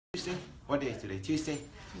What day is today? Tuesday?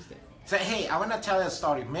 Tuesday. So hey, I want to tell you a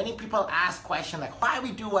story. Many people ask questions like, why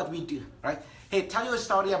we do what we do, right? Hey, tell you a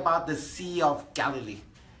story about the Sea of Galilee.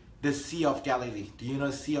 The Sea of Galilee. Do you know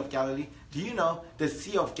the Sea of Galilee? Do you know the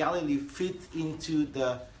Sea of Galilee fits into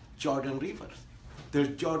the Jordan rivers? The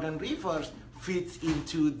Jordan River fits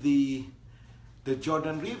into the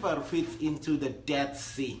Jordan River fits into the Dead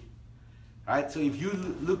Sea, right? So if you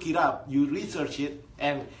look it up, you research it,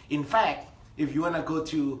 and in fact, if you want to go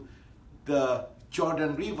to the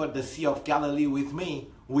Jordan River, the Sea of Galilee with me,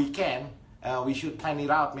 we can. We should plan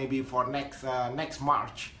it out maybe for next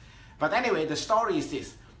March. But anyway, the story is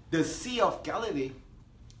this. The Sea of Galilee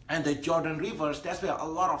and the Jordan Rivers, that's where a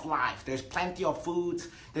lot of life. There's plenty of foods,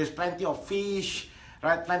 there's plenty of fish,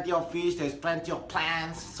 right? Plenty of fish, there's plenty of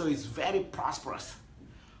plants, so it's very prosperous.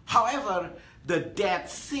 However, the Dead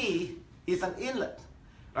Sea is an inlet,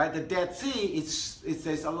 right? The Dead Sea, it's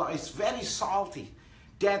very salty.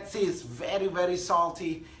 Dead Sea is very, very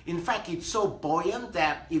salty. In fact, it's so buoyant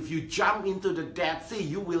that if you jump into the Dead Sea,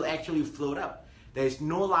 you will actually float up. There's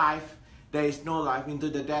no life. There is no life into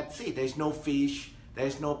the Dead Sea. There's no fish.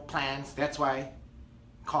 There's no plants. That's why I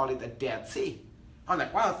call it a Dead Sea. I was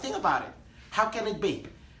like, wow, think about it. How can it be?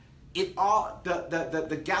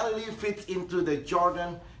 The Galilee fits into the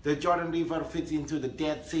Jordan River fits into the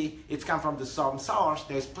Dead Sea. It's come from the same source.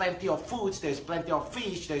 There's plenty of foods. There's plenty of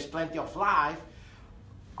fish. There's plenty of life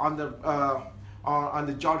on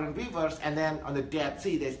the Jordan Rivers, and then on the Dead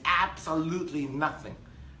Sea, there's absolutely nothing.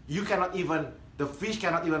 The fish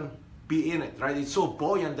cannot even be in it, right? It's so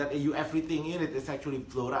buoyant that everything in it is actually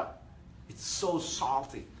float up. It's so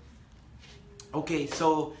salty. Okay,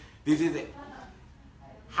 so this is it.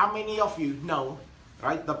 How many of you know,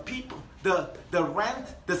 right? The people, the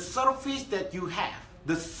rent, the surface that you have,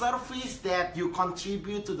 the surface that you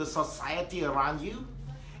contribute to the society around you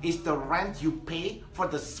is the rent you pay for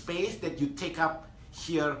the space that you take up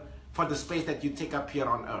here, for the space that you take up here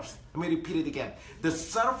on earth. Let me repeat it again. The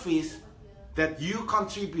surface that you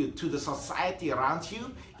contribute to the society around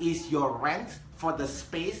you is your rent for the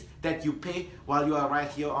space that you pay while you are right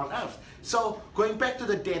here on earth. So going back to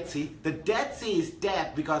the Dead Sea is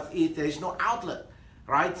dead because there is no outlet,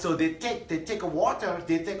 right? So they take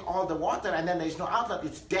all the water, and then there is no outlet.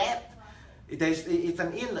 It's dead. It's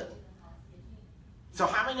an inlet. So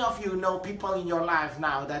how many of you know people in your life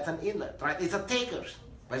now that's an inlet, right? It's a takers,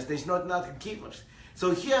 but there's not givers.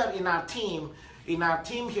 So here in our team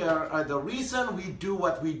here, the reason we do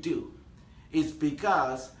what we do is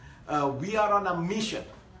because we are on a mission.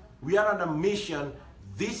 We are on a mission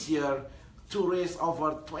this year to raise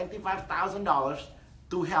over $25,000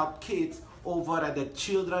 to help kids over at the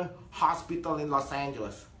Children's Hospital in Los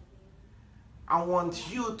Angeles. I want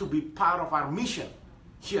you to be part of our mission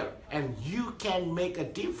here, and you can make a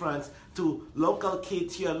difference to local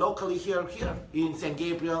kids here, locally here in San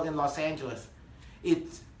Gabriel in Los Angeles.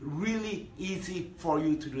 It's really easy for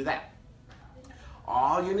you to do that.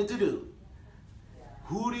 All you need to do,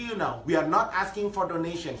 who do you know? We are not asking for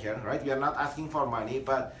donation here, right? We are not asking for money,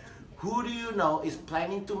 but who do you know is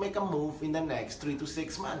planning to make a move in the next 3 to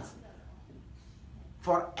 6 months?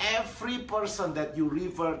 For every person that you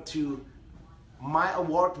refer to my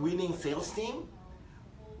award-winning sales team,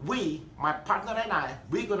 my partner and I,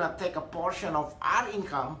 we're gonna take a portion of our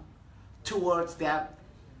income towards that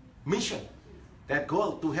mission, that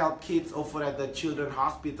goal to help kids over at the Children's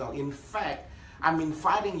Hospital. In fact, I'm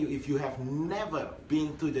inviting you, if you have never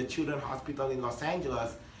been to the Children's Hospital in Los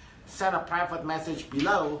Angeles, send a private message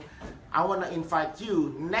below. I wanna invite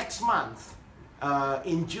you next month,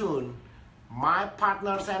 in June, my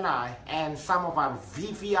partners and I, and some of our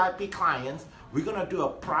VVIP clients, we're gonna do a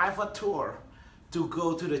private tour to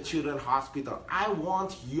go to the Children's Hospital. I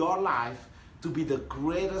want your life to be the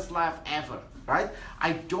greatest life ever, right?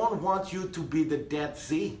 I don't want you to be the Dead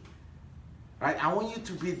Sea, right? I want you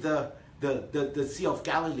to be the Sea of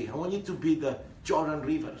Galilee. I want you to be the Jordan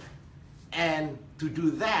River. And to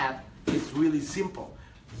do that, it's really simple.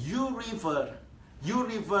 You refer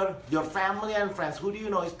your family and friends. Who do you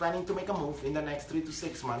know is planning to make a move in the next 3 to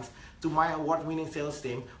 6 months to my award-winning sales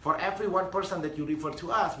team? For every one person that you refer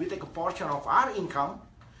to us, we take a portion of our income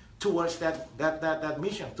towards that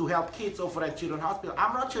mission to help kids over at Children's Hospital.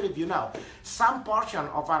 I'm not sure if you know, some portion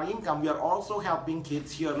of our income, we are also helping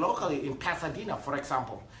kids here locally in Pasadena, for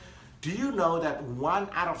example. Do you know that 1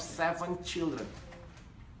 out of 7 children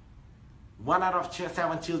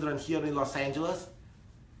here in Los Angeles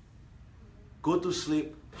go to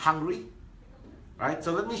sleep hungry, right?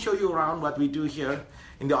 So let me show you around what we do here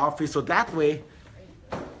in the office, so that way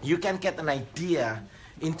you can get an idea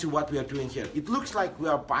into what we are doing here. It looks like we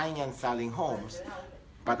are buying and selling homes,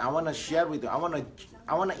 but I want to share with you, I want to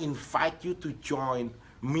I want to invite you to join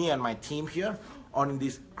me and my team here on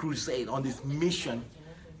this crusade, on this mission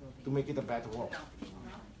to make it a better world.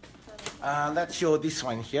 Let's show this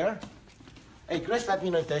one here. Hey, Grace, let me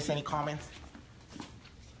know if there's any comments.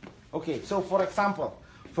 Okay, so for example,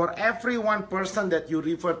 for every one person that you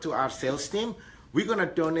refer to our sales team, we're gonna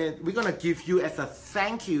donate, we're gonna give you as a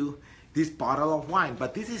thank you this bottle of wine.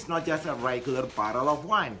 But this is not just a regular bottle of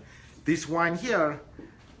wine. This wine here,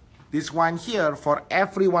 for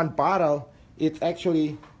every one bottle, it's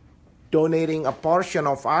actually donating a portion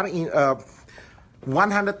of our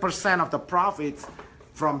 100% of the profits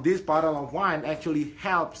from this bottle of wine actually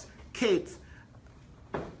helps kids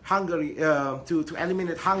hungry to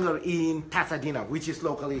eliminate hunger in Pasadena, which is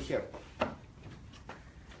locally here.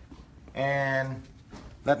 And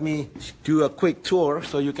let me do a quick tour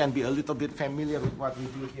so you can be a little bit familiar with what we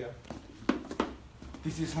do here.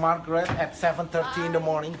 This is Margaret at 7:30 in the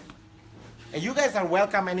morning. And you guys are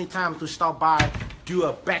welcome anytime to stop by, do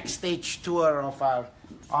a backstage tour of our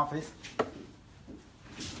office.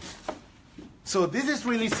 So this is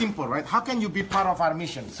really simple, right? How can you be part of our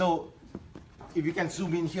mission? So if you can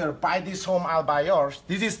zoom in here, buy this home, I'll buy yours.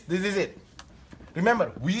 This is it.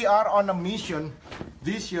 Remember, we are on a mission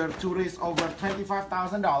this year to raise over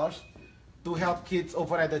 $25,000 to help kids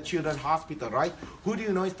over at the Children's Hospital, right? Who do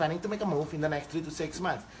you know is planning to make a move in the next 3 to 6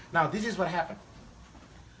 months? Now, this is what happened.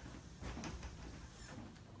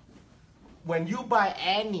 When you buy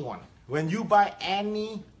any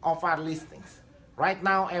of our listings, right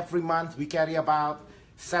now, every month, we carry about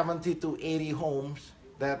 70 to 80 homes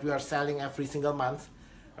that we are selling every single month,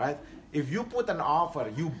 right? If you put an offer,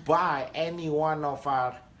 you buy any one of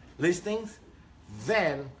our listings,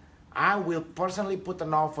 then I will personally put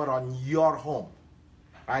an offer on your home,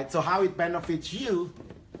 right? So how it benefits you,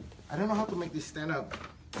 I don't know how to make this stand up.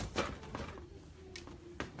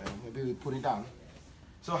 Maybe we put it down.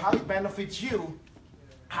 So how it benefits you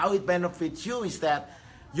is that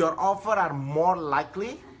your offer are more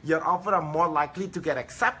likely to get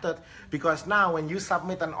accepted, because now when you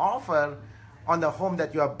submit an offer on the home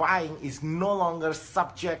that you are buying is no longer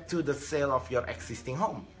subject to the sale of your existing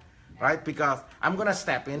home, right? Because I'm gonna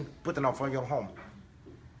step in, put an offer on your home.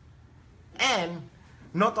 And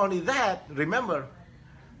not only that, remember,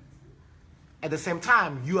 at the same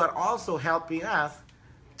time, you are also helping us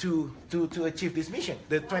to achieve this mission,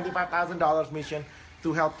 the $25,000 mission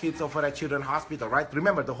to help kids over at Children's Hospital, right?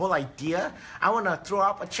 Remember the whole idea, I wanna throw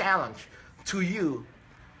up a challenge to you,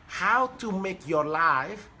 how to make your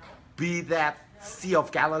life be that Sea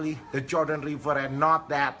of Galilee, the Jordan River, and not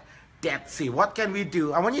that Dead Sea. What can we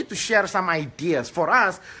do? I want you to share some ideas. For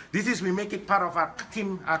us, we make it part of our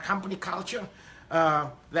team, our company culture.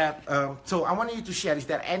 So I want you to share, is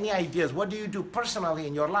there any ideas? What do you do personally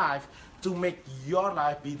in your life to make your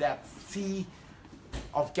life be that Sea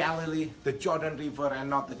of Galilee, the Jordan River, and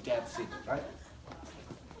not the Dead Sea, right?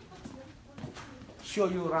 Show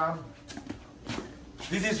you around.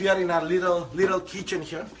 We are in our little kitchen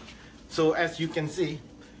here. So as you can see,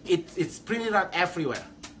 it's printed out everywhere,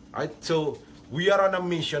 right? So we are on a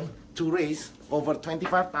mission to raise over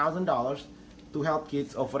 $25,000 to help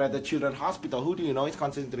kids over at the Children's Hospital. Who do you know is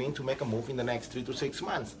considering to make a move in the next 3 to 6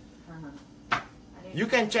 months? You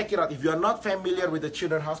can check it out. If you are not familiar with the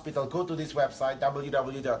Children's Hospital, go to this website,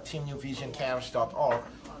 www.teamnewvisioncares.org,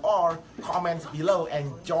 or comments below and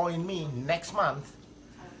join me next month.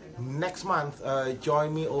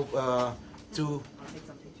 Join me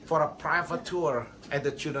for a private tour at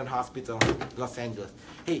the Children's Hospital, Los Angeles.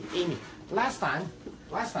 Hey, Amy, last time,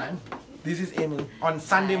 this is Amy, on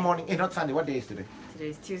Sunday morning, not Sunday, what day is today?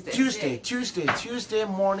 Today's Tuesday. Tuesday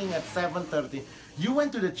morning at 7:30. You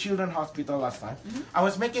went to the Children's Hospital last time. I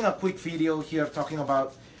was making a quick video here talking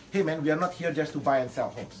about, hey man, we are not here just to buy and sell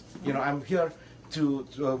homes. You know, I'm here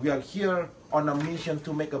we are here on a mission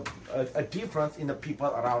to make a difference in the people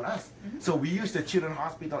around us. So we use the Children's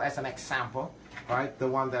Hospital as an example, right? The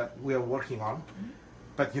one that we are working on.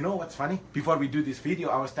 But you know what's funny? Before we do this video,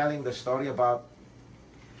 I was telling the story about,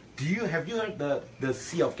 have you heard the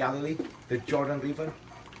Sea of Galilee, the Jordan River?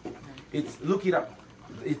 Look it up.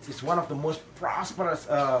 It's one of the most prosperous,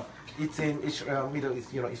 it's in Middle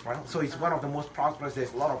East, Israel. So it's one of the most prosperous.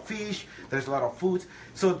 There's a lot of fish, there's a lot of food.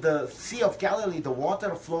 So the Sea of Galilee, the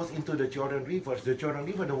water flows into the Jordan River. The Jordan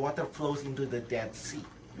River, the water flows into the Dead Sea.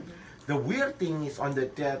 The weird thing is, on the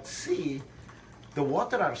Dead Sea, the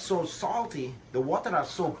water are so salty, the water are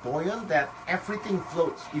so buoyant that everything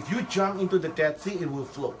floats. If you jump into the Dead Sea, it will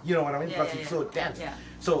float. You know what I mean? Because it's so dense. Yeah.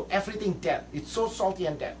 So everything dead. It's so salty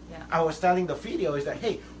and dead. Yeah. I was telling the video is that,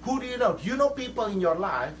 hey, who do you know? Do you know people in your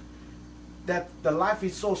life that the life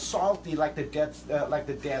is so salty like the Dead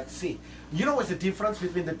Sea. You know what's the difference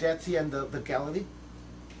between the Dead Sea and the Galilee?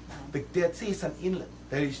 The Dead Sea is an inlet.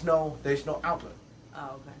 There is no outlet.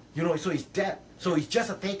 Oh, okay. You know, so it's dead. So it's just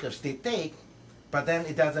a takers. They take, but then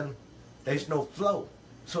it doesn't. There is no flow.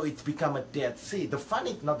 So it's become a Dead Sea.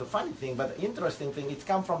 Not the funny thing, but the interesting thing, it's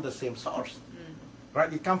come from the same source,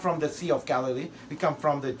 right? It come from the Sea of Galilee. It come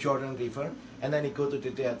from the Jordan River, and then it go to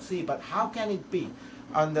the Dead Sea. But how can it be?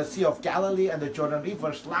 On the Sea of Galilee and the Jordan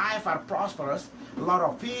Rivers, life are prosperous. A lot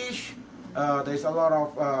of fish. There's a lot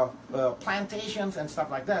of plantations and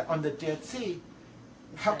stuff like that. On the Dead Sea,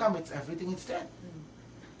 how come everything is dead?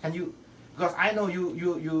 And because I know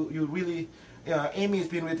you really, Amy's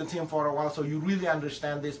been with the team for a while, so you really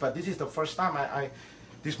understand this. But this is the first time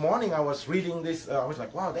this morning I was reading this. I was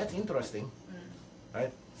like, wow, that's interesting,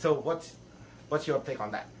 right? So what's your take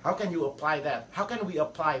on that? How can you apply that? How can we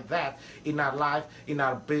apply that in our life, in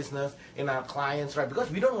our business, in our clients, right? Because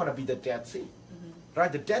we don't want to be the Dead Sea,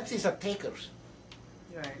 right? The Dead Sea are takers.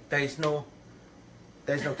 Right. There is no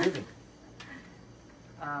giving.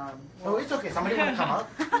 Oh, it's okay. Somebody want to come out?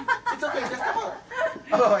 It's okay. Just come out.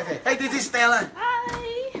 Oh, I say, hey, this is Stella.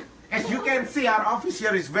 Hi. As you can see, our office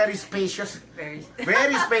here is very spacious.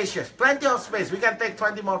 Very spacious. Plenty of space. We can take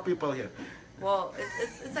 20 more people here. Well,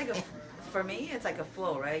 it's like for me, it's like a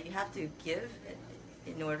flow, right? You have to give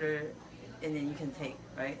in order, and then you can take,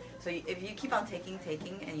 right? So if you keep on taking,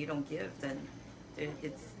 and you don't give, then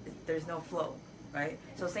there's no flow, right?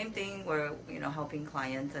 So same thing, we're helping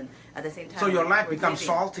clients, and at the same time. So your life becomes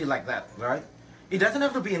salty like that, right? It doesn't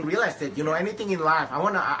have to be in real estate, anything in life.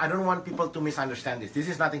 I don't want people to misunderstand this. This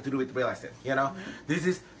is nothing to do with real estate, This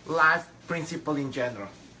is life principle in general,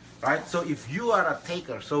 right? So if you are a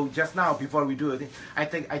taker, so just now before we do it, I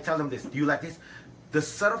tell them this. Do you like this? The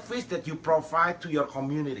service that you provide to your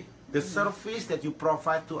community, the service that you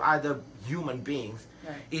provide to other human beings,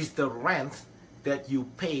 is the rent that you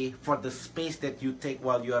pay for the space that you take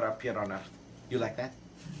while you are up here on earth. You like that?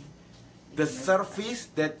 The service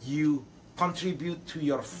that you contribute to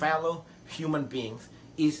your fellow human beings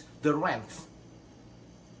is the rent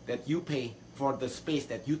that you pay for the space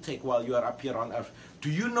that you take while you are up here on earth. Do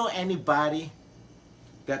you know anybody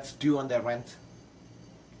that's due on their rent?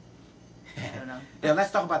 I don't know. Yeah, let's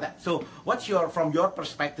talk about that. So what's from your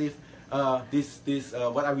perspective,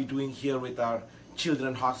 what are we doing here with our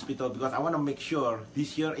children hospital? Because I want to make sure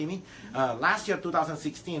this year, Amy, last year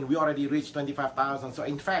 2016 we already reached 25,000. So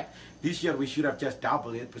in fact this year we should have just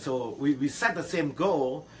doubled it. So we set the same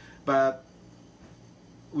goal, but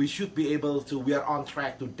we should be able to, we are on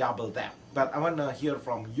track to double that. But I want to hear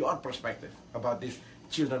from your perspective about this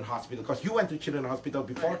children hospital, because you went to children hospital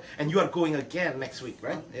before, and you are going again next week,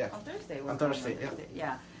 right? On Thursday. On Thursday,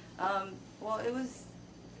 yeah. Well, it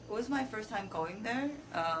was my first time going there.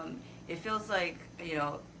 It feels like,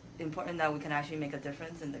 important that we can actually make a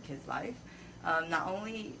difference in the kids' life. Not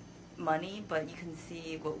only money, but you can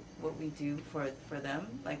see what we do for them.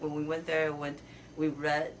 Like when we went there, we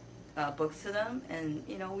read books to them, and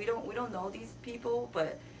we don't know these people,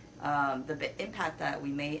 but the impact that we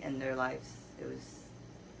made in their lives, it was.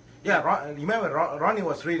 Yeah, remember Ronnie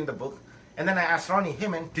was reading the book, and then I asked Ronnie, hey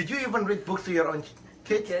man, did you even read books to your own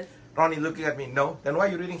kids? Ronnie looking at me, no. Then why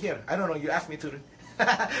are you reading here? I don't know, you asked me to read.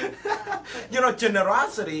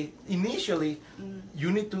 Generosity, initially,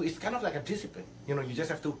 you need to, it's kind of like a discipline. You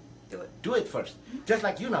just have to do it first. Just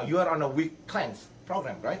like you are on a week cleanse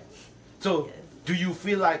program, right? So, do you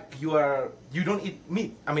feel like you don't eat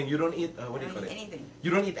meat? I mean, you don't eat, what do you call it? Anything.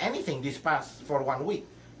 You don't eat anything this past for 1 week.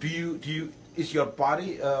 Is your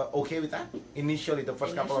body okay with that? Initially, the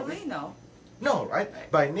first couple of days? No. No, right?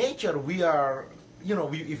 By nature, we are,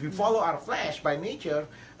 if we follow our flesh, by nature,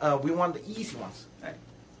 we want the easy ones. Right.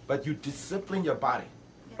 But you discipline your body,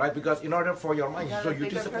 right? Because in order for your mind, you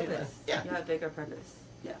discipline it. Yeah. You have a bigger purpose.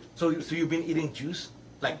 Yeah. So you've been eating juice,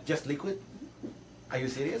 like just liquid? Are you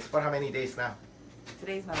serious? For how many days now?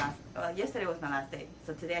 Today's my last. Yesterday was my last day,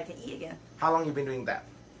 so today I can eat again. How long you been doing that?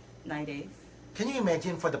 9 days. Can you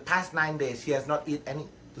imagine for the past 9 days he has not eaten any?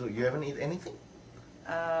 So you haven't eaten anything?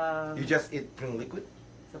 You just drink liquid?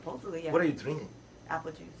 Supposedly, yeah. What are you drinking?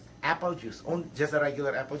 Apple juice. Apple juice? Just a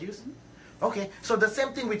regular apple juice? Okay, so the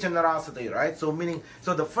same thing with generosity, right? So meaning,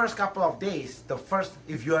 the first couple of days,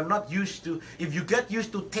 if you are not used to, if you get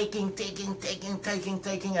used to taking,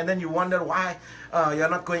 and then you wonder why you're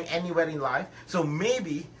not going anywhere in life, so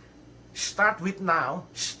maybe start with now,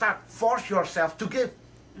 force yourself to give.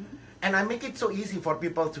 And I make it so easy for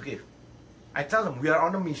people to give. I tell them, we are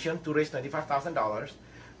on a mission to raise $25,000.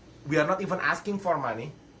 We are not even asking for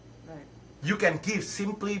money. Right. You can give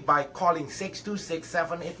simply by calling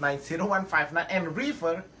 626-789-0159 and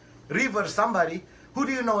refer refer somebody, who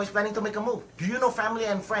do you know is planning to make a move? Do you know family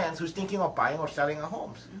and friends who's thinking of buying or selling a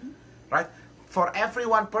homes? Right? For every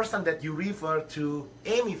one person that you refer to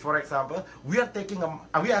Amy, for example, we are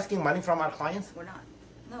we asking money from our clients? We're not.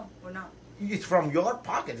 No, we're not. It's from your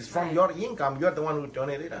pocket. It's from your income. You're the one who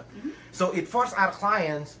donated it. So it forces our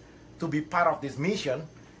clients to be part of this mission.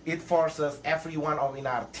 It forces everyone in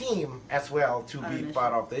our team as well to be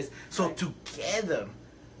part of this. So together,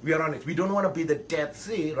 we are on it. We don't want to be the Dead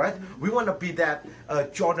Sea, right? We want to be that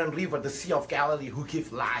Jordan River, the Sea of Galilee, who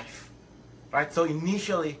gives life, right? So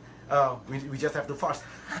initially, we just have to force.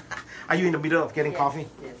 Are you in the middle of getting coffee?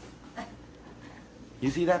 Yes. You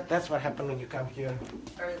see that? That's what happened when you come here.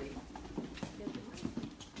 Early.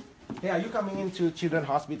 Hey, are you coming into Children's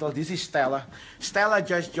Hospital? This is Stella. Stella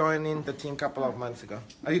just joined in the team a couple of months ago.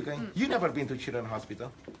 Are you going? You never been to Children's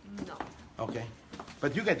Hospital? No. Okay.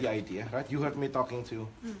 But you get the idea, right? You heard me talking to.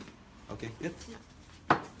 Okay, good.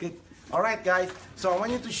 Good. All right, guys. So I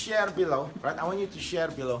want you to share below, right? I want you to share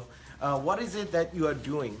below. What is it that you are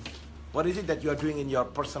doing? What is it that you are doing in your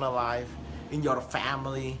personal life, in your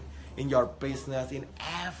family, in your business, in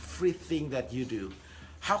everything that you do?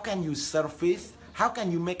 How can you surface? How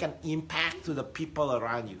can you make an impact to the people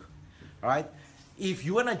around you, right? If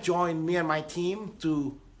you want to join me and my team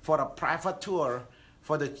for a private tour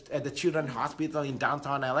at the Children's Hospital in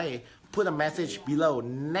downtown LA, put a message below.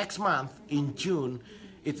 Next month in June,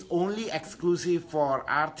 it's only exclusive for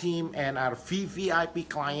our team and our VVIP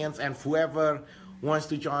clients, and whoever wants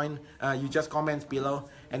to join, you just comment below,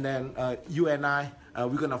 and then you and I,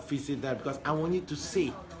 we're gonna visit there because I want you to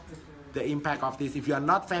see the impact of this. If you are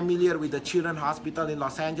not familiar with the Children's Hospital in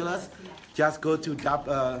Los Angeles, just go to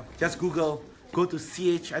just Google, go to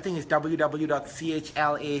I think it's www.chla.org.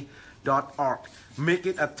 Make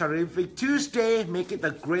it a terrific Tuesday. Make it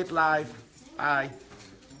a great life. Bye.